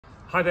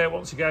Hi there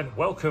once again,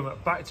 welcome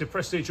back to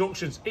Prestige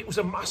Auctions. It was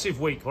a massive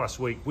week last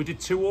week. We did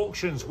two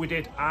auctions. We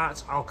did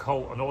art,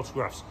 alcohol and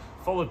autographs,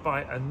 followed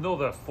by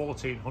another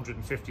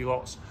 1,450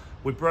 lots.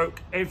 We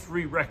broke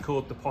every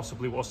record there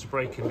possibly was to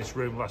break in this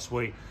room last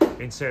week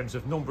in terms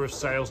of number of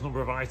sales,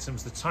 number of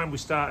items, the time we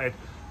started.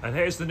 And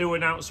here's the new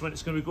announcement.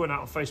 It's going to be going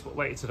out on Facebook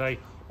later today.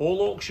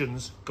 All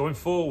auctions going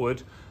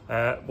forward,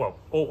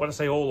 when I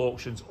say all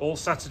auctions, all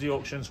Saturday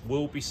auctions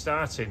will be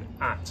starting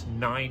at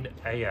 9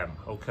 AM,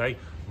 okay?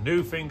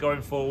 New thing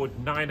going forward,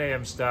 9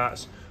 AM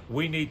starts.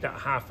 We need that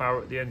half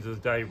hour at the end of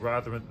the day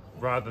rather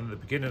than the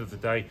beginning of the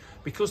day,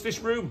 because this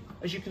room,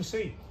 as you can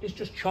see, is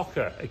just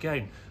chocker.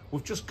 Again,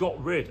 we've just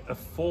got rid of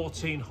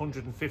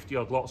 1,450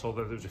 odd lots,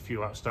 although there's a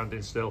few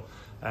outstanding still,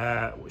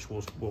 which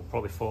will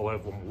probably fall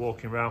over when we're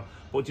walking around.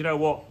 But you know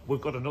what?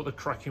 We've got another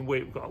cracking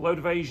week. We've got a load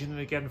of Asian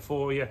again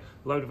for you,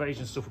 a load of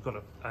Asian stuff. We've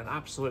got an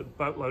absolute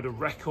boatload of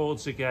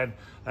records again,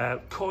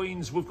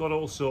 coins. We've got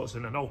all sorts,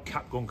 and an old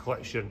cap gun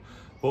collection.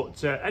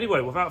 But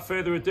anyway, without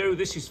further ado,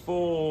 this is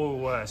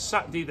for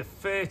Saturday the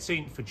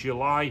 13th of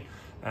July.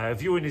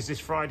 Viewing is this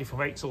Friday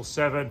from 8 till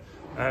 7.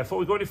 Before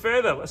we go any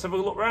further, let's have a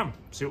look around,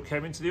 see what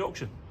came into the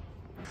auction.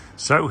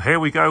 So here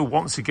we go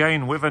once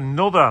again with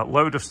another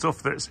load of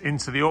stuff that's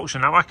into the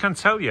auction. Now I can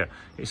tell you,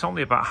 it's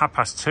only about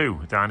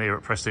 2:30 down here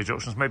at Prestige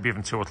Auctions, maybe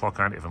even 2 o'clock,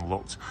 I haven't even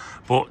looked.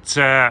 But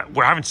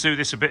we're having to do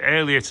this a bit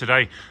earlier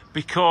today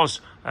because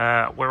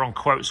we're on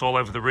quotes all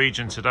over the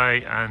region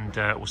today, and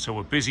so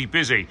we're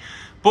busy.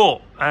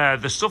 But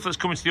the stuff that's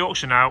coming to the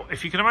auction now,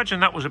 if you can imagine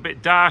that was a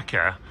bit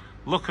darker,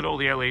 look at all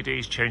the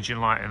LEDs changing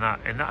light in that,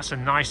 and that's a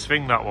nice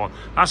thing, that one.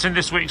 That's in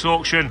this week's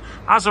auction,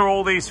 as are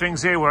all these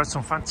things here. We had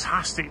some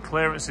fantastic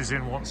clearances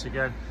in once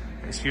again.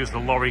 Excuse the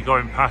lorry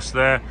going past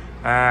there,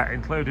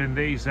 including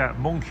these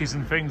monkeys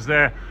and things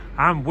there.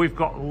 And we've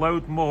got a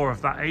load more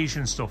of that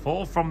Asian stuff,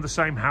 all from the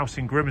same house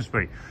in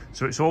Grimsby.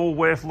 So it's all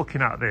worth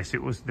looking at this. They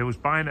was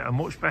buying at a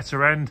much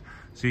better end.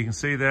 So you can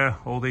see there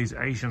all these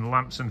Asian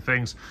lamps and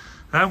things.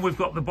 And we've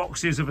got the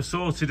boxes of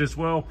assorted as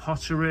well,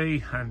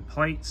 pottery and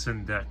plates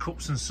and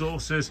cups and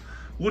saucers,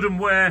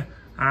 woodenware,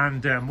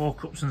 and more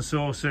cups and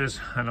saucers,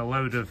 and a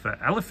load of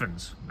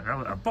elephants,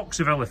 a box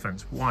of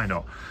elephants, why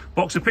not?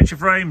 Box of picture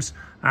frames,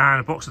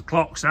 and a box of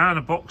clocks, and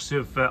a box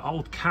of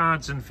old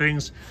cards and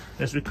things.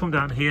 As we come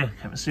down here,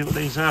 come and see what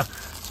these are,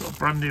 sort of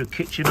brand new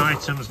kitchen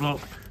items.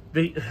 Look,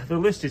 the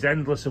list is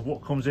endless of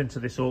what comes into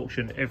this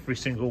auction every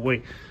single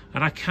week,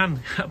 and I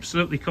can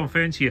absolutely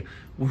confirm to you,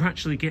 we're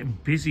actually getting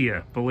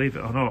busier, believe it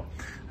or not.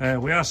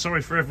 We are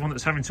sorry for everyone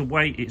that's having to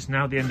wait. It's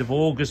now the end of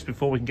August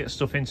before we can get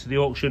stuff into the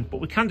auction,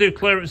 but we can do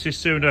clearances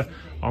sooner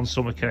on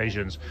some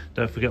occasions.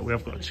 Don't forget, we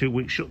have got a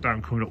 2-week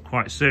shutdown coming up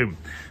quite soon.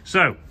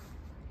 So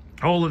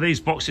all of these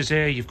boxes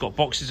here, you've got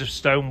boxes of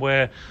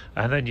stoneware,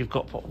 and then you've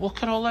got,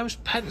 look at all those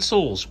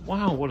pencils.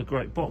 Wow, what a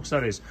great box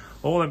that is.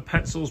 All them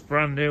pencils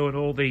brand new, and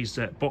all these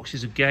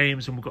boxes of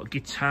games, and we've got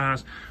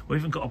guitars. We've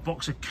even got a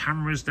box of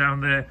cameras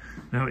down there.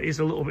 Now, it is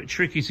a little bit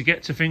tricky to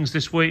get to things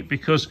this week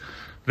because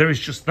there is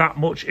just that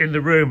much in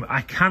the room.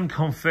 I can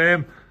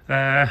confirm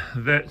that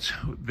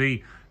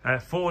the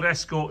Ford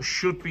Escort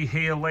should be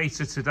here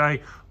later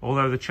today,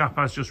 although the chap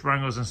has just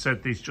rang us and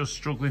said he's just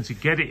struggling to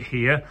get it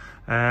here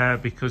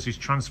because his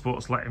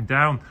transport's let him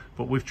down,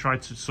 but we've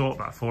tried to sort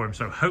that for him,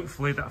 so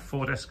hopefully that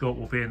Ford Escort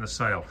will be in the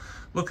sale.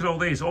 Look at all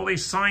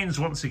these signs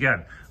once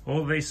again.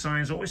 All these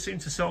signs always seem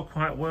to sell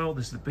quite well.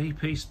 There's the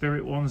BP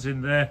Spirit ones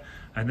in there,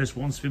 and there's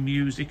ones for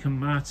music and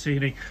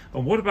martini.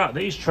 And what about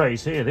these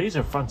trays here? These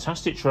are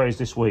fantastic trays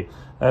this week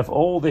of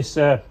all this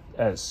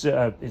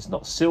it's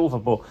not silver,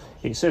 but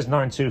it says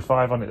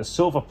 925 on it. The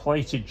silver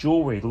plated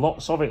jewelry,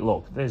 lots of it.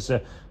 Look, there's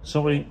a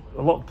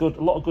lot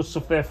of good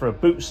stuff there for a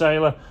boot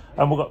sailor.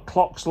 And we've got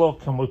clocks,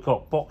 look, and we've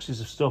got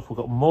boxes of stuff. We've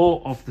got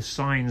more of the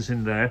signs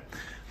in there,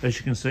 as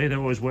you can see. They're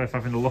always worth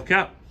having a look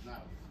at.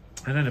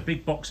 And then a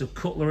big box of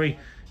cutlery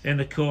in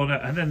the corner,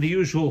 and then the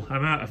usual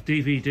amount of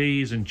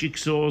DVDs and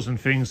jigsaws and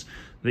things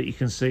that you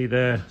can see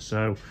there.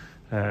 So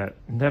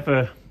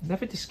never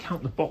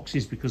discount the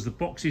boxes, because the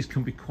boxes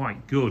can be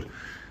quite good.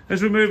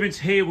 As we move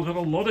into here, we've got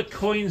a lot of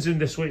coins in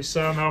this week,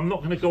 so now I'm not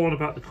going to go on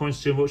about the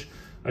coins too much.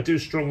 I do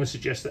strongly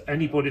suggest that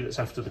anybody that's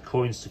after the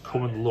coins to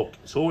come and look.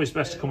 It's always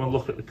best to come and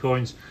look at the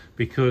coins,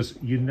 because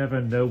you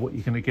never know what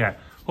you're going to get.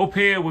 Up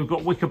here, we've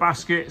got wicker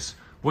baskets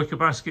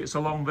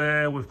along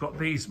there. We've got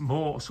these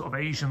more sort of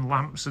Asian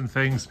lamps and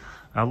things.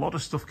 A lot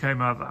of stuff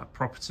came out of that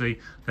property.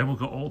 Then we've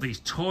got all these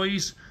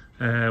toys.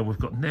 We've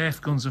got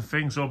Nerf guns and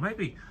things, or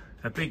maybe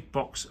a big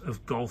box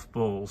of golf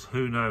balls.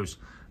 Who knows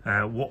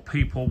what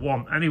people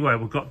want. Anyway,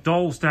 we've got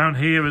dolls down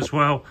here as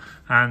well,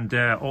 and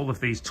all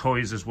of these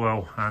toys as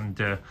well.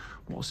 And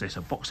what's this,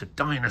 a box of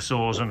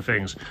dinosaurs and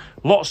things.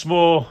 Lots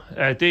more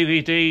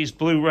DVDs,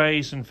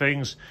 Blu-rays and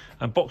things,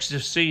 and boxes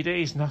of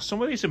CDs. Now,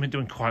 some of these have been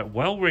doing quite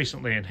well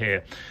recently in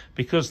here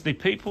because the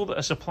people that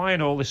are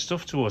supplying all this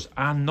stuff to us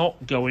are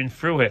not going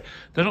through it.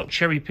 They're not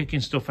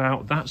cherry-picking stuff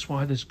out. That's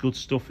why there's good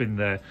stuff in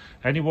there.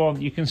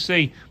 Anyone, you can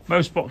see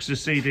most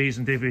boxes of CDs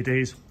and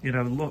DVDs, you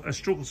know, look, I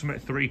struggle to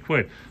make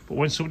 £3, but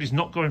when somebody's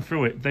not going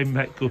through it, they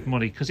make good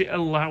money because it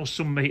allows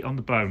some meat on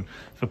the bone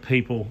for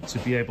people to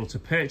be able to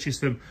purchase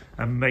them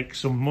and make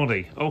some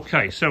money.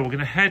 Okay, so we're going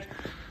to head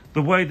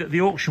the way that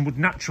the auction would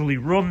naturally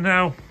run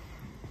now.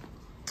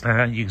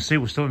 You can see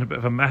we're still in a bit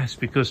of a mess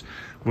because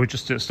we're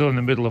just still in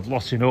the middle of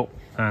lotting up,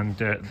 and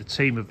the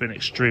team have been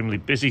extremely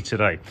busy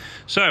today.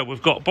 So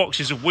we've got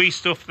boxes of Wii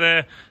stuff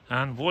there,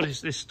 and what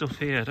is this stuff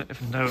here? I don't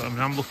even know. I mean,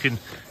 I'm looking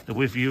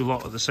with you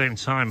lot at the same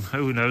time.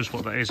 Who knows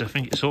what that is? I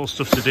think it's all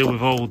stuff to do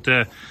with old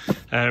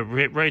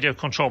radio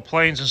controlled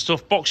planes and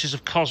stuff. Boxes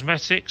of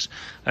cosmetics,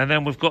 and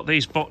then we've got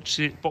these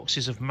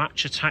boxes of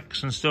match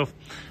attacks and stuff,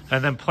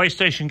 and then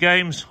PlayStation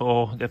games,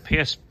 or the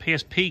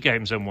PSP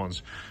games and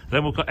ones.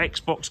 Then we've got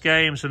Xbox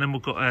games, and then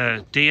we've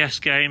got DS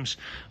games.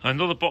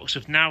 Another box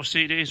of Now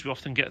CDs, we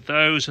often get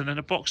those, and then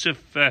a box of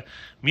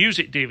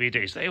music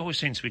DVDs. They always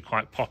seem to be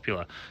quite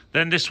popular.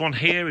 Then this one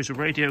here is a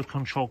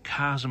radio-controlled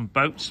cars and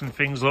boats and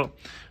things, look.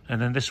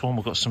 And then this one,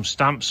 we've got some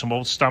stamps, some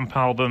old stamp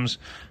albums.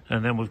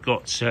 And then we've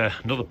got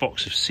another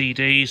box of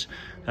CDs.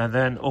 And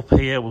then up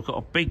here, we've got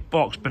a big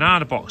box,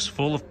 banana box,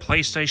 full of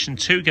PlayStation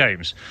 2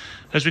 games.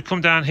 As we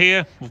come down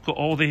here, we've got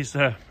all these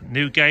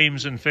new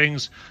games and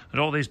things,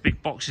 and all these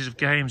big boxes of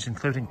games,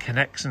 including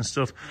Kinects and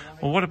stuff.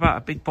 Well, what about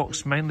a big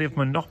box mainly of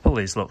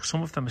Monopolies? Look,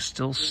 some of them are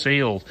still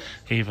sealed.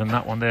 Even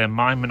that one there,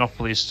 my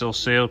Monopoly is still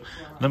sealed.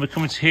 And then we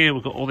come into here,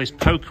 we've got all this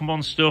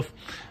Pokemon stuff,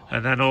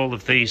 and then all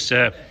of these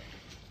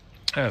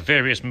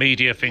various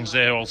media things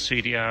there, all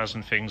CDRs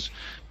and things.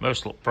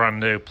 Most look brand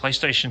new.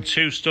 PlayStation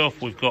 2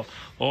 stuff, we've got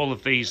all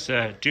of these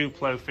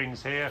Duplo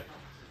things here.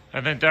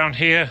 And then down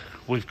here,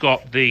 we've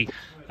got the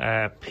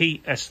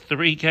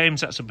PS3 games.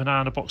 That's a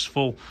banana box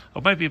full,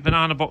 or maybe a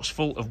banana box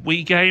full of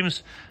Wii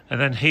games. And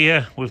then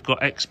here we've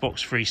got Xbox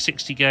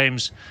 360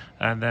 games,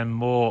 and then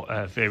more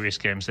various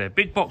games there.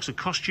 Big box of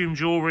costume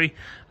jewellery,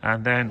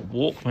 and then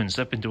Walkmans.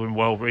 They've been doing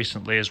well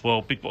recently as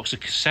well. Big box of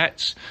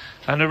cassettes,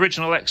 an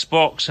original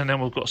Xbox, and then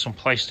we've got some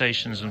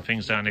PlayStations and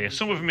things down here.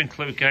 Some of them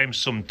include games,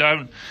 some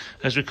don't.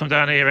 As we come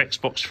down here,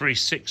 Xbox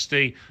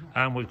 360,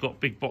 and we've got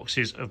big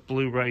boxes of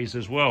Blu-rays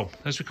as well.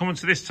 As we come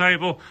onto this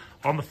table,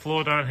 on the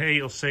floor down here,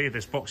 you'll see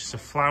there's boxes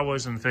of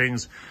flowers and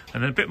things,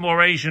 and then a bit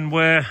more Asian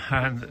wear,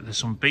 and there's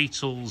some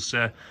Beatles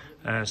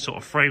sort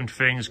of framed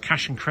things,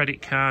 cash and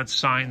credit cards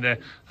signed there.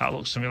 That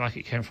looks to me like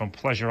it came from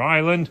Pleasure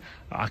Island.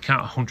 I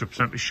can't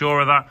 100% be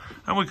sure of that.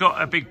 And we've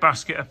got a big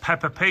basket of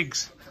Peppa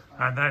Pigs.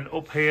 And then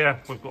up here,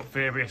 we've got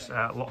various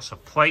lots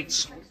of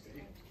plates.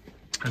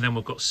 And then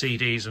we've got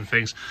CDs and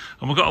things.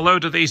 And we've got a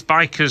load of these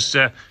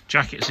bikers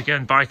jackets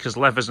again, bikers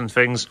leathers and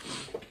things,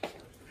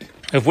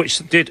 of which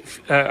did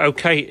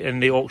okay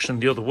in the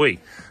auction the other week.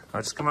 I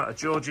just come out of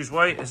George's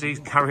way as he's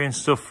carrying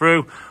stuff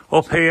through.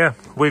 Up here,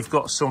 we've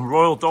got some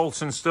Royal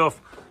Dalton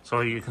stuff. So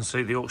you can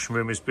see the auction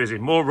room is busy.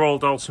 More Royal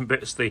Dalton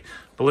bits, the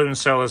balloon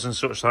sellers and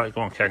such like.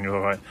 Go on, Ken, you're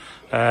all right.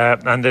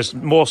 And there's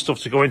more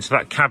stuff to go into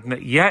that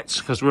cabinet yet,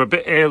 because we're a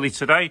bit early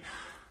today.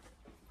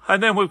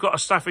 And then we've got a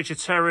Staffordshire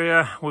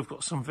Terrier. We've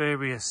got some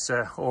various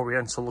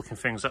Oriental looking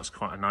things. That's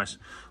quite a nice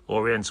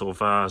Oriental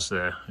vase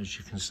there, as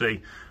you can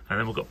see. And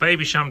then we've got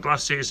Babycham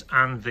glasses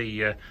and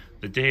the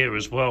deer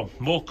as well.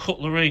 More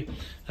cutlery.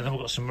 And then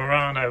we've got some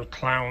Murano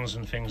clowns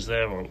and things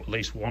there, or at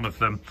least one of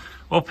them.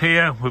 Up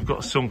here, we've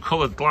got some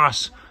coloured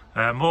glass.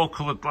 More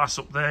coloured glass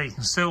up there. You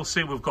can still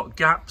see we've got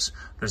gaps.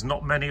 There's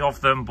not many of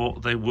them,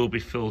 but they will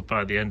be filled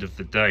by the end of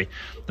the day.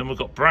 Then we've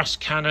got brass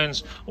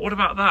cannons. What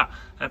about that?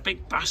 A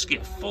big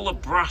basket full of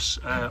brass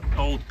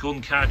old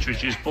gun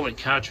cartridges, bullet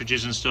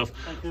cartridges and stuff.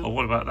 Or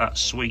what about that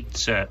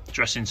sweet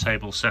dressing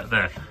table set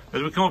there?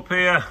 As we come up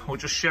here, we'll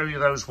just show you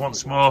those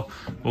once more.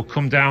 We'll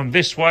come down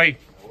this way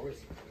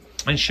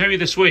and show you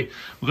this week.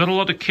 We've got a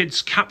lot of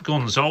kids' cap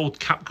guns, old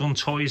cap gun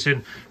toys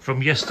in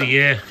from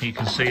yesteryear. You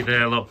can see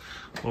there, look,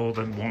 all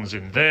the ones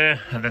in there.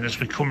 And then as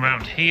we come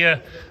around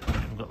here,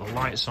 we've got the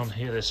lights on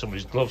here. There's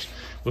somebody's gloves.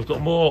 We've got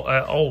more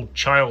old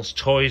child's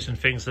toys and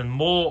things, and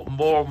more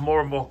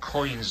and more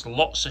coins.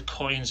 Lots of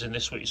coins in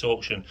this week's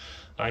auction,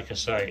 like I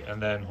say.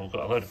 And then we've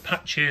got a load of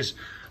patches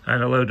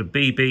and a load of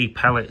BB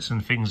pellets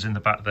and things in the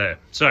back there.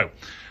 So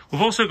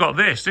we've also got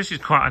this. This is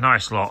quite a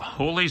nice lot.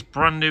 All these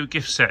brand new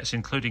gift sets,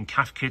 including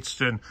Calf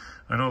Kidston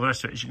and all the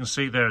rest of it. As you can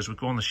see there, as we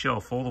go on the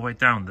shelf all the way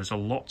down, there's a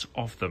lot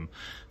of them.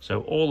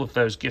 So all of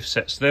those gift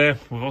sets there.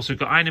 We've also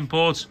got ironing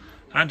boards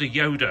and a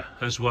Yoda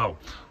as well.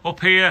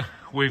 Up here,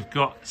 we've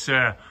got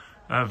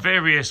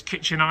various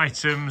kitchen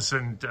items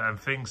and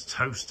things,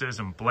 toasters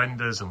and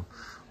blenders and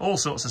all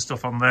sorts of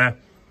stuff on there,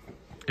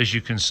 as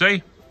you can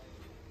see.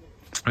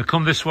 We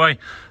come this way,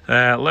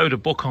 load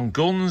of book on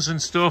guns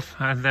and stuff,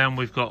 and then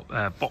we've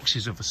got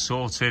boxes of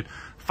assorted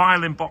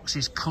filing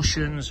boxes,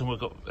 cushions, and we've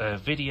got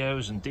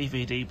videos and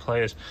DVD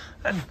players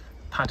and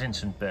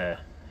Paddington Bear.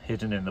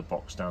 hidden in the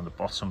box down the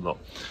bottom, look.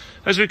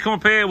 As we come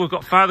up here, we've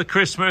got Father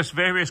Christmas,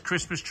 various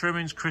Christmas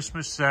trimmings,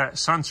 Christmas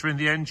Santa in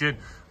the engine,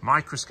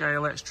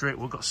 microscale extra.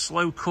 We've got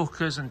slow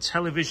cookers and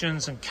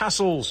televisions and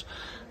castles.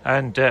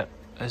 And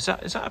is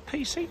that a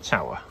PC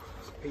tower?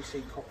 It's a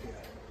PC copier.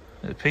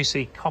 A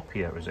PC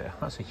copier, is it?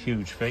 That's a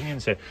huge thing,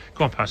 isn't it?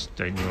 Go on past,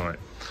 Dean, you're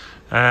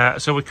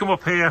right. So we come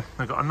up here,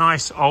 we've got a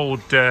nice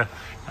old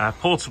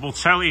portable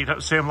telly. You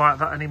don't see them like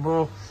that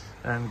anymore.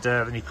 And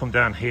then you come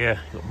down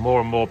here, you've got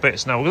more and more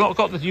bits. Now, we've not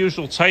got the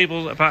usual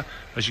table at the back.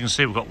 As you can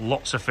see, we've got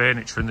lots of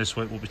furniture in this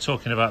week. We'll be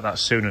talking about that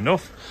soon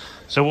enough.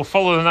 So we'll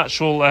follow the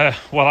natural, well,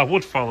 I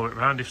would follow it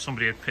around if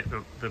somebody had picked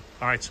the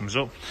items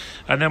up.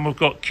 And then we've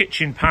got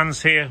kitchen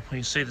pans here. You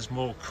can see there's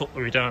more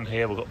cutlery down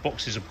here. We've got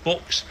boxes of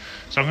books.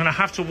 So I'm going to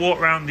have to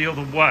walk around the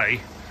other way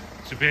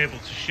to be able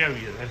to show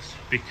you this,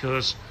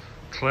 because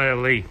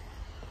clearly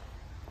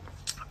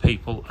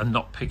people are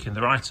not picking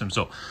their items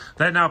up.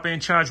 They're now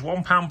being charged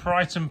 £1 per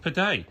item per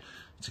day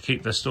to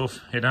keep their stuff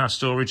in our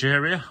storage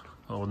area,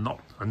 or not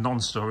a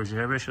non-storage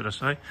area, should I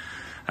say.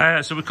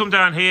 So we come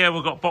down here,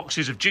 we've got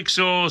boxes of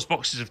jigsaws,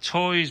 boxes of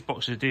toys,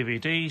 boxes of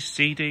DVDs,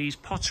 CDs,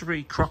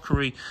 pottery,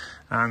 crockery,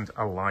 and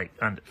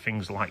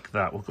things like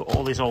that. We've got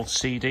all these old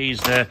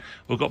CDs there.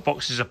 We've got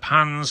boxes of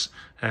pans.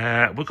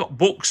 We've got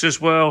books as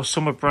well.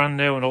 Some are brand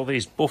new, and all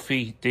these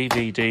Buffy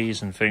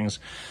DVDs and things.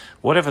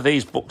 Whatever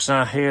these books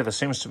are here, there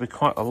seems to be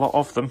quite a lot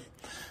of them.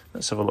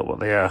 Let's have a look what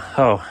they are.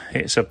 Oh,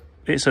 it's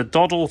a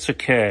doddle to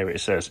care,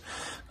 it says.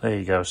 There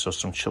you go, so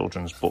some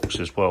children's books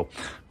as well.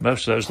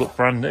 Most of those look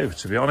brand new,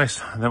 to be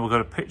honest. And then we've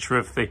got a picture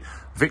of the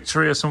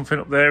Victory or something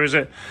up there, is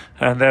it?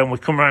 And then we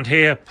come around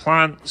here,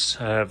 plants,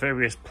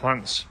 various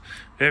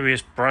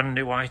brand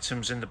new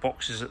items in the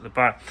boxes at the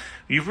back.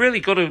 You've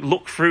really got to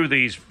look through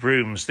these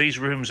rooms. These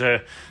rooms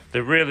they're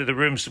really the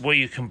rooms where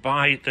you can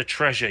buy the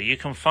treasure. You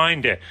can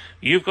find it.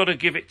 You've got to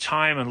give it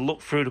time and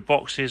look through the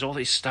boxes. All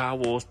these Star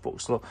Wars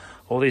books, look,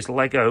 all these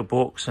Lego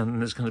books,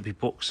 and there's going to be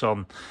books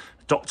on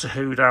Doctor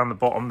Who down the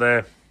bottom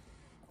there.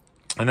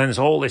 And then there's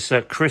all this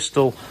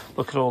crystal.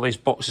 Look at all these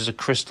boxes of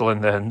crystal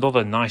in there.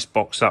 Another nice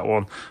box, that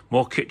one.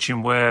 More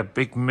kitchenware,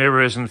 big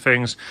mirrors and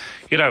things.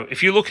 You know,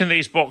 if you look in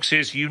these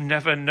boxes, you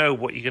never know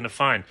what you're going to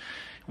find.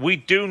 We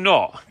do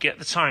not get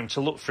the time to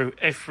look through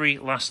every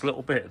last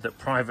little bit that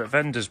private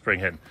vendors bring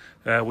in.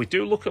 We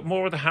do look at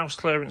more of the house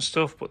clearance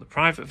stuff, but the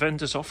private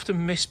vendors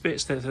often miss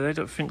bits that they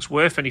don't think's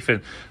worth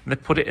anything, and they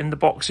put it in the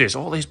boxes.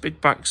 All these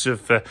big bags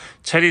of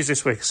teddies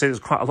this week. I see there's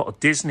quite a lot of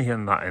Disney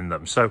and that in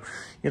them. So,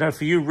 you know,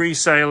 for you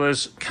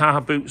resellers,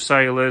 car boot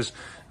sailors,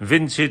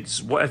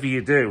 vintage, whatever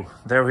you do,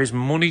 there is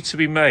money to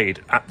be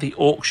made at the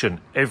auction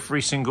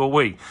every single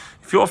week.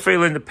 If you're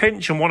feeling the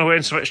pinch and want to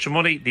earn some extra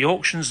money, the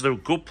auctions are a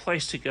good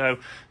place to go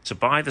to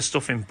buy the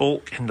stuff in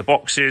bulk in the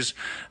boxes,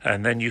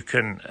 and then you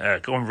can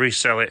go and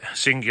resell it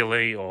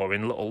singly or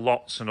in little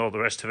lots and all the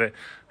rest of it,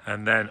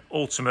 and then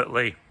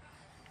ultimately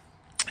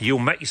you'll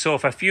make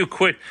yourself a few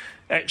quid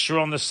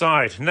extra on the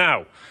side.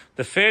 Now,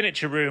 the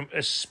furniture room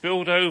has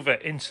spilled over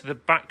into the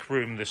back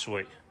room this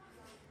week.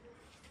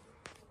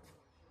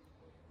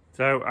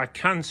 So I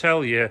can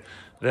tell you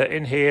that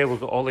in here we've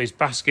got all these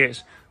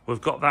baskets.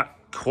 We've got that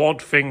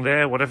quad thing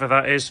there, whatever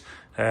that is.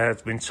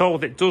 I've been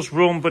told it does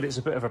run, but it's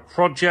a bit of a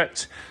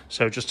project.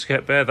 So just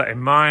to bear that in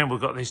mind,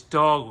 we've got this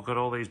dog, we've got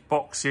all these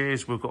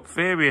boxes, we've got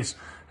various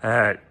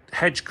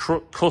hedge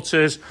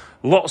cutters,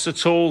 lots of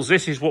tools.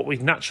 This is what we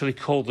naturally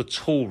call the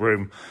tool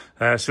room.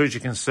 So as you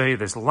can see,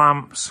 there's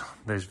lamps,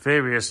 there's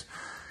various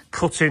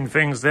cutting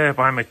things there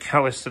by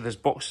McAllister, there's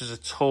boxes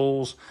of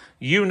tools,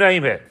 you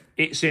name it,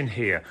 it's in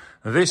here.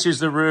 This is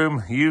the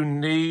room. You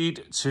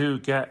need to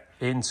get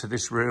into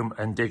this room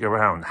and dig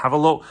around. Have a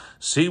look,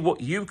 see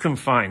what you can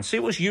find, see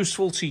what's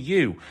useful to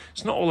you.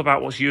 It's not all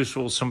about what's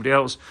useful to somebody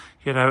else.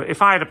 You know,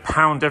 if I had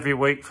 £1 every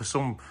week for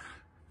some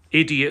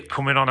idiot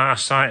coming on our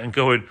site and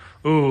going,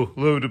 oh,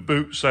 load of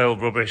boot sale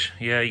rubbish.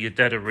 Yeah, you're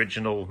dead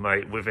original,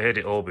 mate. We've heard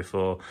it all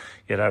before.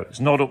 You know, it's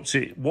not up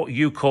to what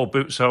you call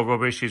boot sale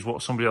rubbish is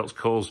what somebody else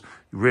calls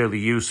really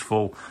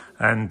useful.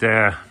 And,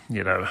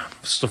 you know,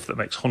 stuff that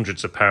makes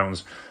hundreds of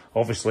pounds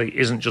obviously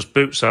isn't just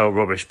boot sale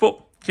rubbish. But,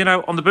 you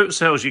know, on the boot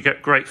sales, you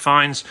get great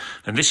finds.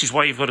 And this is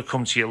why you've got to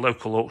come to your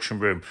local auction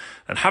room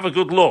and have a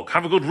good look,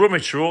 have a good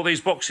rummage through all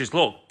these boxes.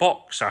 Look,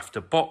 box after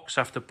box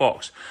after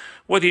box.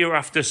 Whether you're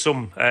after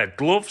some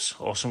gloves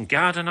or some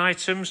garden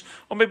items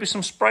or maybe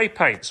some spray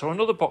paints or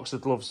another box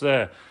of gloves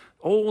there.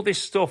 All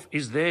this stuff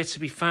is there to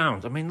be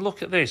found. I mean,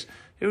 look at this.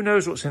 Who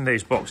knows what's in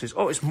these boxes?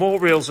 Oh, it's more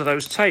reels of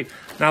those tape.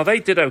 Now, they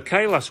did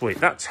okay last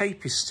week. That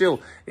tape is still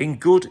in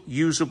good,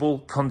 usable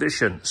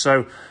condition.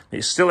 So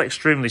it's still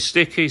extremely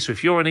sticky. So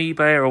if you're on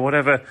eBay or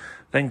whatever,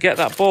 then get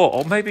that bought.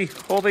 Or maybe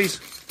all these,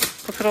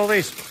 look at all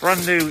these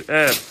brand new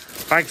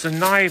bags of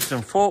knives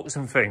and forks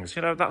and things.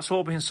 You know, that's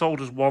all being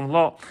sold as one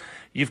lot.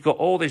 You've got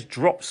all these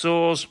drop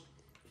saws.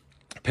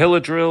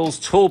 pillar drills,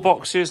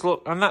 toolboxes,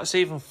 look, and that's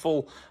even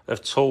full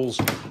of tools,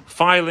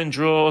 filing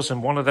drawers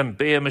and one of them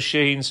beer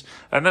machines.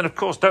 And then, of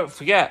course, don't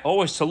forget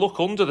always to look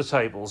under the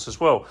tables as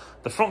well.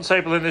 The front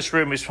table in this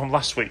room is from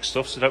last week's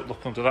stuff, so don't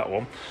look under that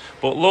one.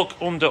 But look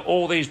under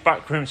all these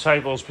backroom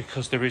tables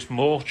because there is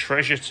more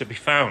treasure to be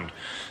found.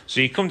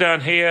 So you come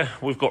down here,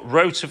 we've got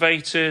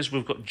rotavators,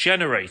 we've got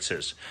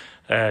generators.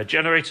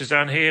 Generators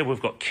down here,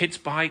 we've got kids'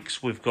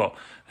 bikes, we've got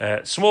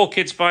small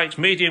kids' bikes,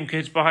 medium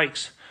kids'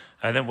 bikes,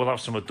 and then we'll have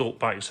some adult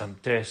bikes, I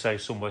dare say,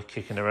 somewhere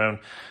kicking around.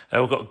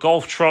 We've got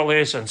golf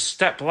trolleys and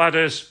step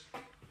ladders.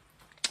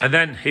 And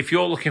then if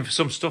you're looking for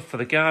some stuff for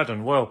the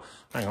garden, well,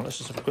 hang on, let's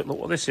just have a quick look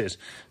what this is.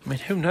 I mean,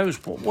 who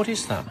knows? What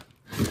is that?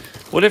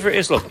 Whatever it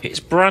is, look, it's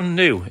brand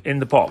new in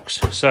the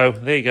box. So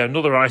there you go,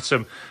 another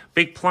item.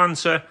 Big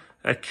planter,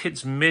 a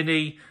kid's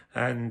mini,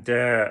 and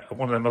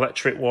one of them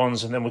electric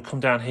ones. And then we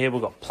come down here,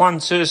 we've got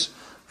planters,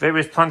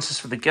 various planters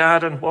for the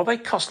garden. Well, they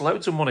cost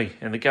loads of money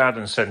in the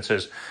garden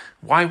centres.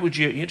 Why would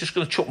you're just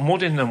going to chuck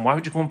mud in them? Why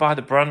would you go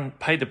and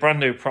pay the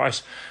brand new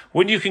price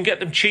when you can get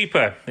them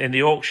cheaper in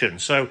the auction?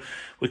 So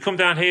we come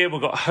down here,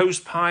 we've got hose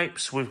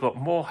pipes, we've got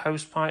more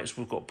hose pipes,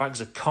 we've got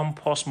bags of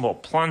compost, more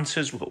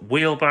planters, we've got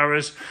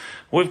wheelbarrows,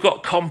 we've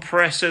got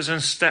compressors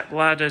and step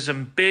ladders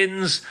and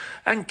bins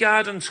and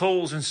garden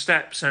tools and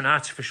steps and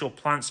artificial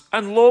plants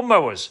and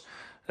lawnmowers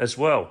as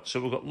well. So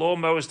we've got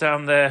lawnmowers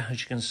down there,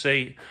 as you can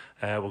see.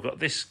 We've got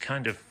this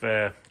kind of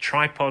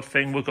tripod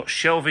thing. We've got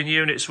shelving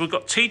units. We've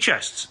got tea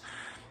chests.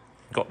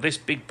 Got this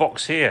big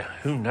box here.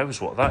 Who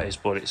knows what that is,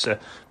 but it's a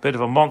bit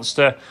of a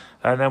monster.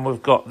 And then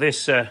we've got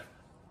this,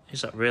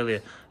 is that really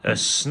a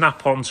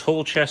snap-on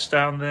tool chest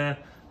down there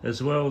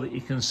as well that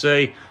you can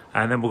see.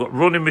 And then we've got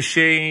running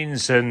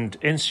machines and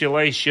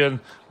insulation,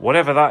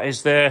 whatever that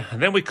is there.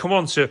 And then we come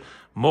on to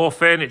more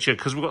furniture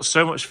because we've got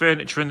so much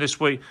furniture in this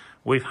week.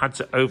 We've had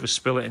to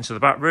overspill it into the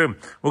back room.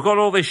 We've got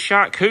all these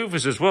shark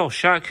hoovers as well.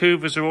 Shark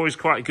hoovers are always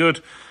quite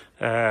good.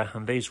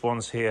 And these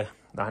ones here,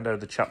 I know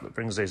the chap that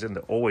brings these in,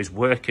 they're always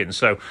working.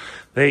 So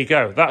there you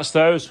go. That's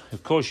those.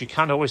 Of course, you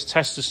can always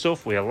test the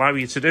stuff. We allow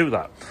you to do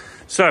that.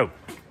 So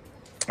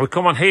we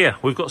come on here.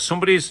 We've got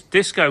somebody's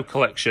disco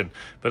collection.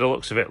 By the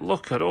looks of it,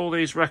 look at all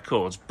these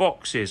records.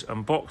 Boxes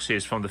and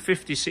boxes from the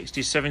 50s,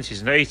 60s, 70s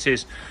and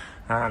 80s.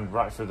 And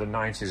right through the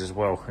 90s as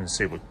well. And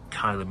see with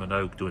Kylie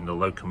Minogue doing the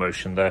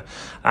locomotion there.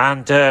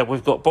 And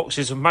we've got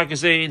boxes of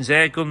magazines,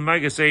 airgun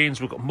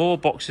magazines. We've got more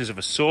boxes of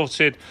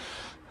assorted.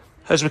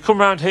 As we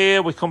come around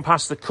here, we come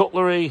past the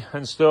cutlery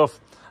and stuff.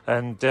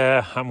 And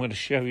I'm going to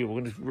show you,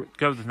 we're going to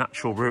go the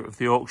natural route of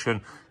the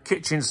auction.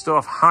 Kitchen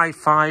stuff,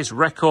 hi-fis,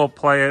 record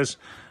players,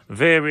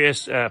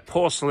 various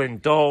porcelain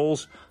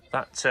dolls.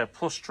 That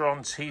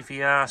Plustron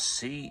TVR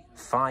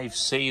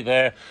C5C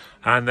there.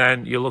 And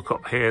then you look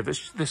up here,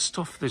 this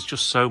stuff, there's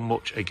just so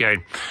much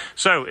again.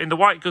 So in the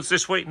white goods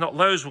this week, not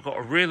loads. We've got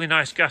a really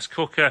nice gas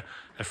cooker,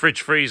 a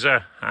fridge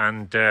freezer,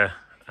 and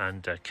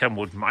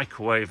Kenwood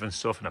microwave and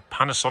stuff, and a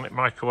Panasonic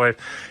microwave.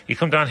 You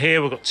come down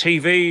here, we've got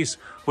TVs,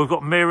 we've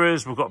got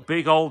mirrors, we've got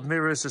big old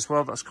mirrors as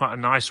well. That's quite a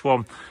nice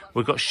one.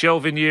 We've got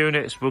shelving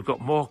units, we've got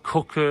more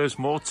cookers,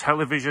 more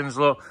televisions,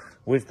 look.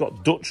 We've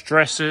got Dutch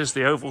dressers,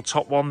 the oval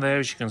top one there,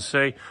 as you can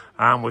see.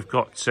 And we've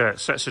got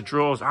sets of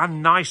drawers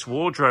and nice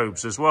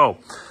wardrobes as well.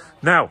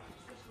 Now,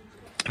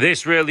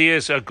 this really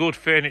is a good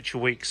furniture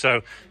week.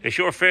 So if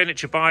you're a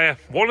furniture buyer,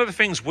 one of the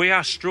things we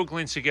are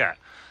struggling to get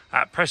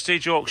at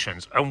Prestige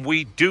Auctions, and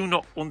we do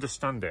not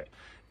understand it,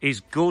 is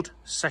good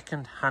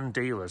second-hand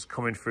dealers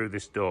coming through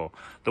this door.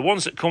 The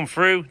ones that come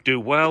through do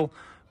well,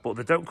 but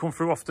they don't come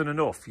through often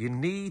enough. You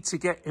need to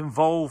get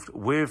involved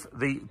with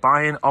the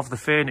buying of the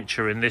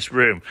furniture in this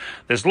room.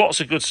 There's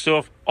lots of good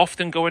stuff,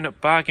 often going at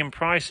bargain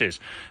prices.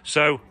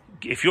 So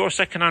if you're a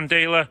second-hand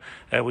dealer,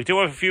 we do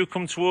have a few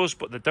come to us,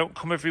 but they don't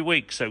come every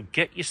week. So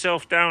get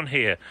yourself down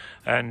here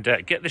and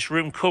get this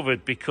room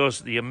covered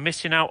because you're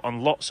missing out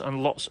on lots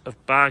and lots of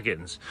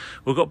bargains.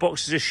 We've got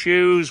boxes of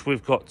shoes.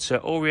 We've got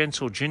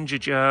Oriental ginger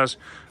jars.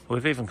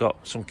 We've even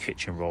got some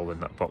kitchen roll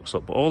in that box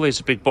up. But all these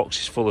are big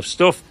boxes full of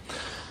stuff.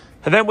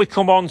 And then we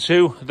come on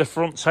to the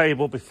front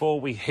table before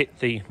we hit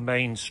the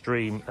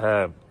mainstream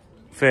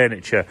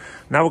furniture.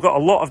 Now, we've got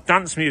a lot of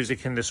dance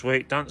music in this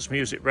week. Dance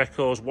music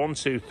records, 1,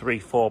 2, 3,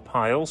 4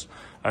 piles.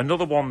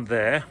 Another one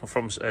there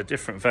from a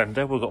different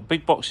vendor. We've got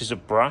big boxes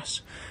of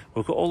brass.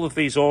 We've got all of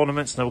these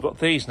ornaments. Now, we've got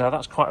these. Now,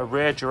 that's quite a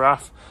rare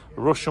giraffe.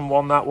 A Russian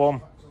one, that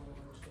one.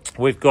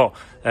 We've got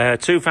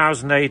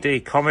 2000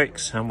 AD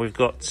comics, and we've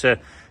got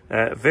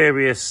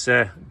various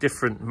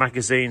different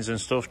magazines and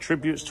stuff,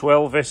 tributes to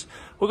Elvis.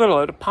 We've got a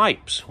load of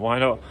pipes, why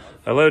not?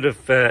 A load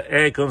of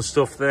air gun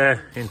stuff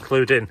there,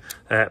 including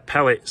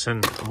pellets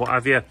and what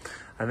have you.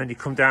 And then you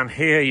come down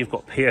here, you've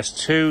got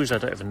PS2s. I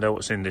don't even know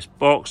what's in this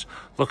box.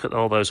 Look at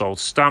all those old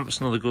stamps,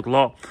 another good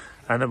lot.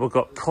 And then we've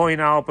got coin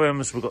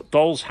albums, we've got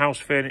doll's house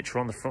furniture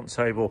on the front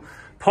table,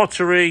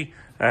 pottery,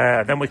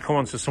 Then we come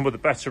on to some of the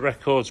better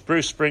records.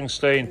 Bruce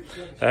Springsteen,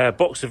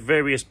 box of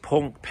various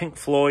punk, Pink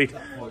Floyd,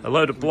 a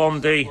load of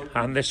Blondie,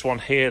 and this one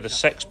here, the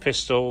Sex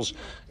Pistols,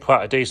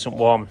 quite a decent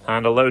one,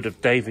 and a load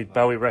of David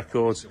Bowie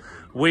records.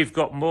 We've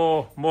got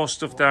more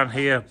stuff down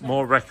here,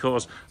 more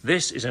records.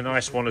 This is a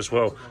nice one as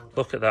well.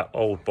 Look at that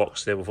old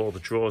box there with all the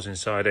drawers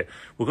inside it.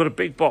 We've got a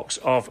big box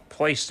of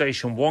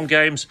PlayStation 1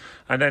 games,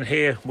 and then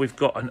here we've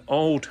got an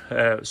old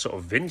sort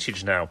of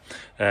vintage now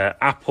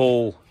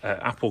Apple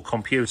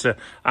computer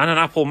and an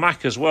Apple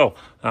Mac as well.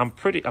 I'm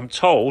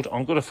told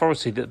on good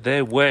authority that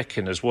they're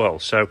working as well,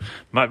 so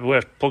might be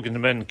worth plugging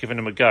them in and giving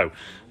them a go.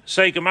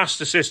 Sega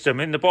Master System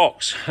in the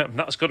box.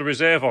 That's got a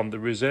reserve on. The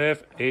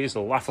reserve is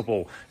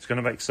laughable. It's going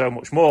to make so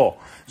much more.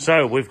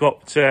 So we've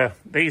got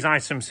these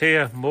items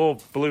here, more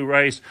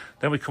Blu-rays.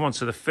 Then we come on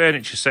to the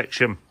furniture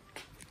section,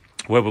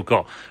 where we've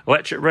got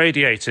electric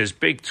radiators,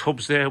 big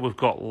tubs there. We've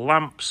got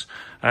lamps,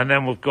 and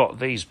then we've got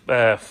these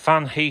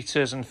fan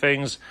heaters and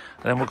things.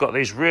 And then we've got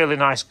these really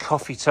nice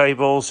coffee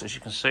tables, as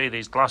you can see,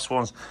 these glass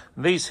ones.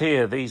 These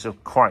here, these are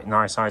quite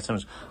nice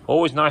items.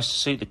 Always nice to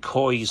see the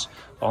kois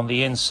on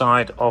the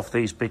inside of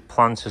these big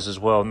planters as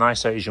well.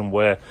 Nice Asian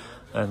wear.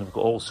 And we've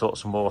got all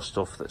sorts of more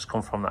stuff that's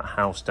come from that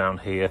house down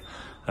here.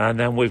 And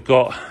then we've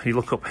got, you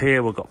look up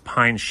here, we've got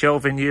pine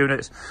shelving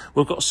units.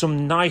 We've got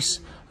some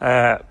nice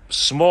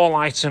small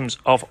items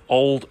of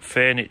old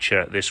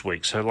furniture this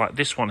week. So like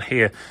this one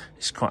here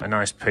is quite a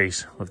nice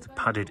piece with the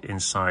padded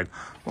inside,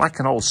 like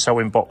an old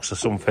sewing box or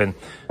something.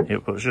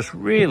 It was just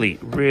really,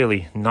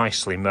 really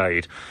nicely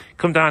made.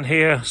 Come down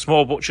here,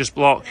 small butcher's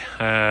block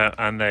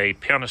and a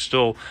piano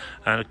stool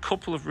and a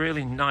couple of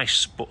really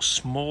nice but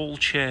small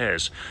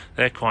chairs.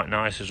 They're quite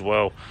nice as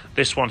well.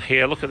 This one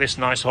here, look at this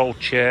nice old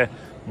chair.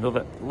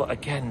 Another, look,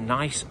 again,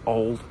 nice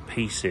old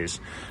pieces.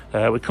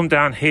 We come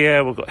down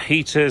here, we've got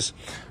heaters,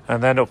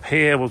 and then up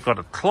here we've got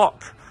a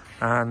clock,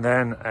 and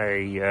then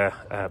a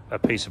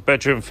piece of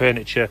bedroom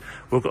furniture.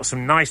 We've got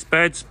some nice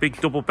beds,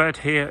 big double bed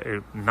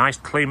here, a nice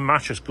clean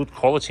mattress, good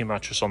quality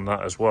mattress on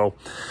that as well.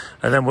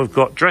 And then we've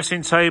got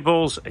dressing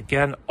tables,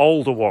 again,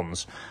 older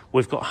ones.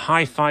 We've got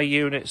hi-fi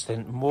units,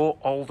 then more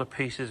older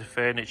pieces of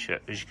furniture,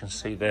 as you can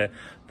see there.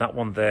 That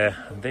one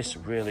there, and this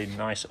really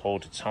nice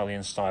old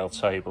Italian style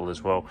table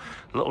as well.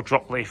 A little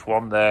drop leaf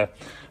one there.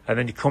 And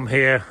then you come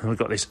here, and we've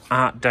got this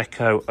Art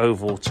Deco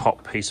oval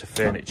top piece of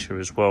furniture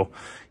as well.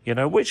 You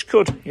know, which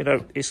could, you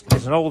know, it's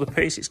an older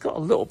piece. It's got a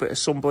little bit of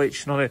sun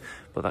bleaching on it,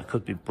 but that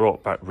could be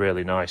brought back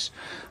really nice.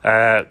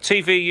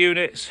 TV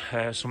units,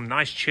 some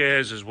nice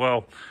chairs as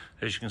well,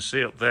 as you can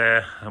see up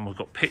there. And we've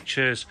got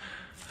pictures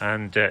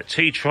and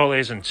tea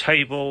trolleys and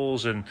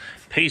tables and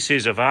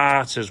pieces of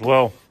art as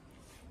well.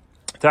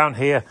 Down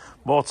here,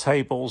 more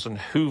tables and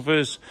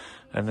hoovers.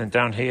 And then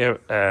down here,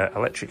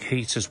 electric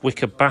heaters,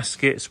 wicker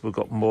baskets. We've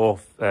got more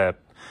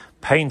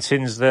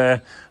paintings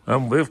there.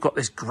 And we've got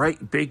this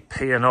great big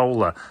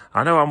pianola.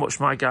 I know how much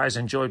my guys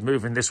enjoyed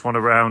moving this one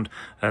around,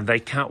 and they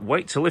can't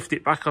wait to lift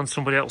it back on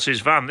somebody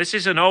else's van. This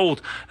is an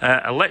old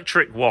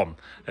electric one,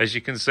 as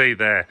you can see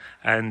there.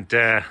 And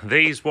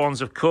these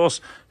ones, of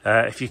course,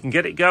 if you can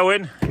get it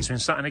going, it's been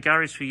sat in a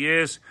garage for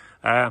years.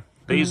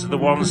 These are the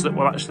ones that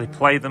will actually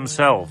play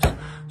themselves.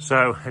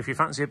 So if you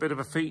fancy a bit of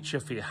a feature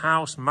for your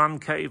house, man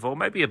cave, or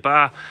maybe a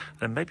bar,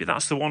 then maybe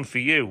that's the one for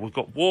you. We've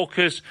got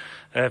walkers,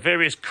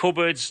 various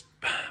cupboards.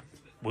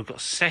 We've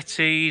got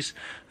settees.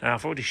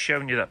 I've already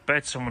shown you that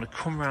bed, so I'm going to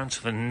come round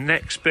to the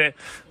next bit.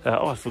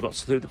 Oh, I forgot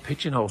to do the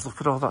pigeonholes.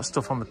 Look at all that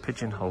stuff on the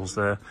pigeonholes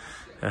there.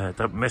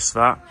 Don't miss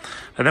that.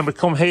 And then we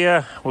come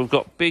here. We've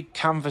got big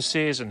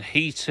canvases and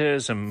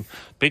heaters and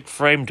big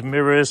framed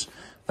mirrors.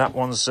 That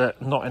one's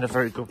not in a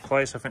very good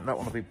place. I think that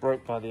one will be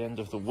broke by the end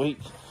of the week.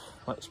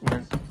 Let's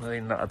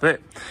lean that a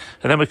bit.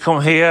 And then we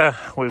come here.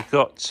 We've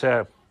got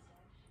a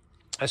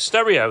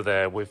stereo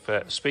there with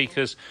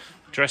speakers,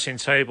 dressing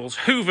tables,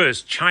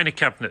 hoovers, china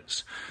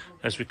cabinets.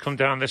 As we come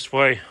down this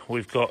way,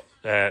 we've got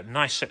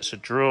nice sets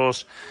of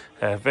drawers,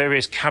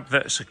 various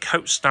cabinets, a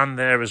coat stand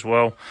there as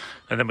well.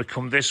 And then we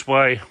come this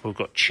way, we've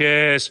got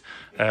chairs,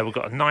 we've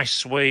got a nice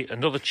suite,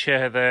 another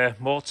chair there,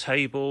 more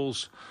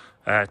tables,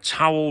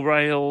 towel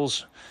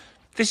rails.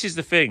 This is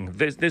the thing,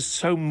 there's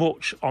so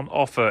much on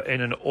offer in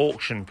an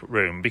auction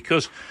room,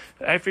 because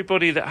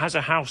everybody that has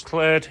a house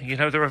cleared, you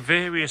know, there are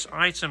various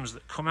items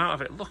that come out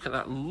of it. Look at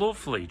that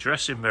lovely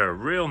dressing mirror,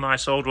 real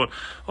nice old one.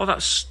 Oh,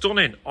 that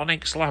stunning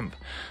onyx lamp.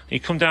 You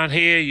come down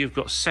here, you've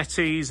got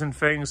settees and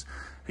things.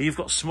 You've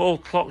got small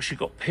clocks, you've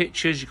got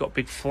pictures, you've got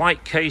big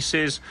flight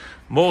cases,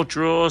 more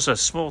drawers, a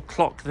small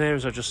clock there,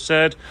 as I just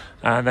said.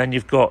 And then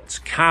you've got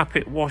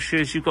carpet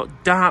washers, you've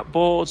got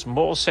dartboards,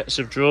 more sets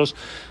of drawers.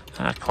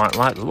 I quite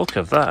like the look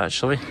of that,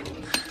 actually.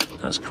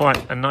 That's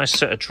quite a nice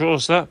set of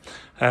drawers, that.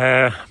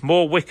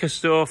 More wicker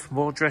stuff,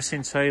 more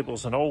dressing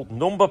tables, an old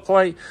number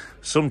plate,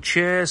 some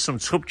chairs, some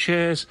tub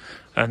chairs,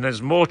 and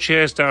there's more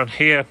chairs down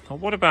here.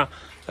 And what about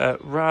a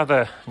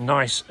rather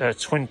nice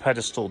twin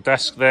pedestal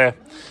desk there?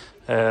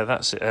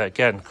 That's,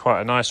 again,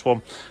 quite a nice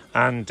one.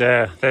 And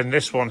then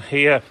this one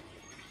here,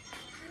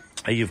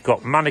 You've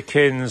got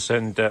mannequins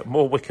and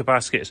more wicker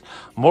baskets,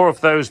 more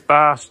of those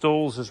bar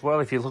stools as well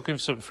if you're looking for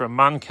something for a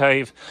man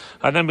cave.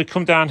 And then we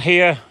come down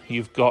here,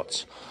 you've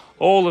got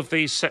all of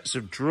these sets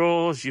of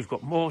drawers, you've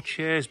got more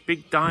chairs,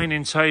 big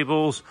dining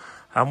tables,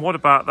 and what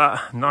about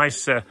that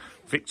nice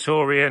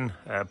Victorian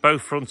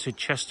bow-fronted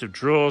chest of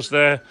drawers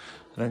there.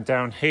 And then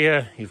down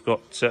here you've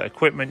got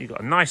equipment, you've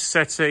got a nice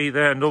settee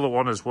there, another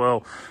one as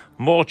well,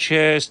 more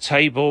chairs,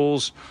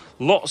 tables,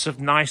 lots of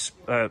nice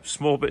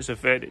small bits of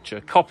furniture,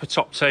 copper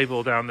top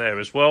table down there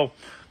as well.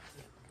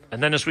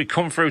 And then as we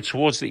come through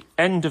towards the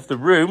end of the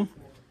room,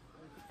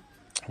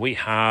 we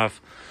have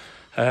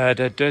hello,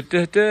 the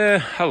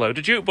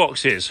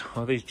jukeboxes,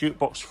 or these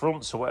jukebox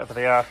fronts or whatever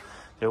they are.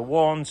 There are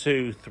 1,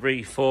 2,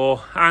 3,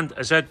 4, and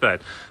a Z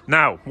bed.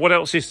 Now, what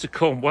else is to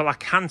come? Well, I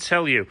can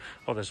tell you,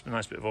 oh, there's a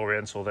nice bit of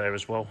Oriental there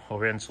as well,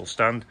 Oriental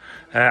stand.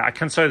 I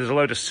can tell you there's a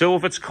load of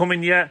silver to come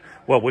in yet.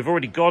 Well, we've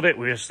already got it,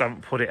 we just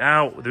haven't put it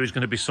out. There is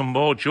going to be some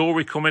more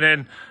jewellery coming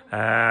in.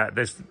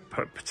 There's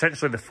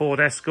potentially the Ford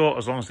Escort,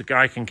 as long as the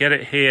guy can get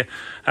it here.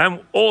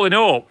 All in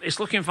all, it's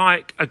looking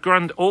like a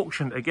grand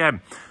auction again.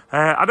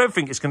 I don't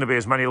think it's going to be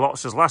as many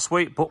lots as last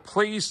week, but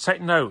please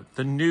take note,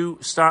 the new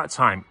start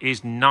time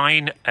is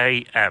 9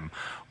 a.m.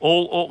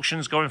 All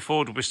auctions going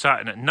forward will be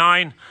starting at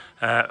 9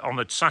 on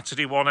the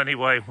Saturday one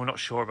anyway. We're not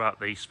sure about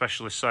the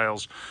specialist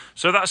sales.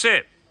 So that's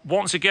it.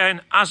 Once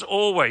again, as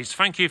always,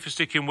 thank you for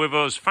sticking with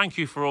us. Thank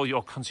you for all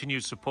your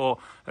continued support.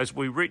 As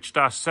we reached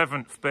our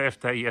 7th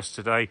birthday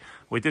yesterday,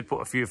 we did put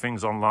a few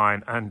things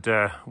online, and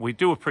we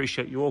do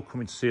appreciate you all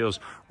coming to see us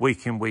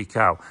week in, week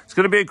out. It's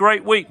going to be a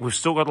great week. We've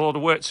still got a lot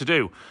of work to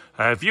do.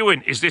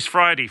 Viewing is this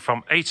Friday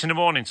from 8 in the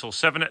morning till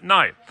 7 at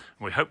night.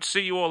 And we hope to see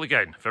you all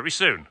again very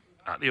soon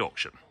at the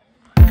auction.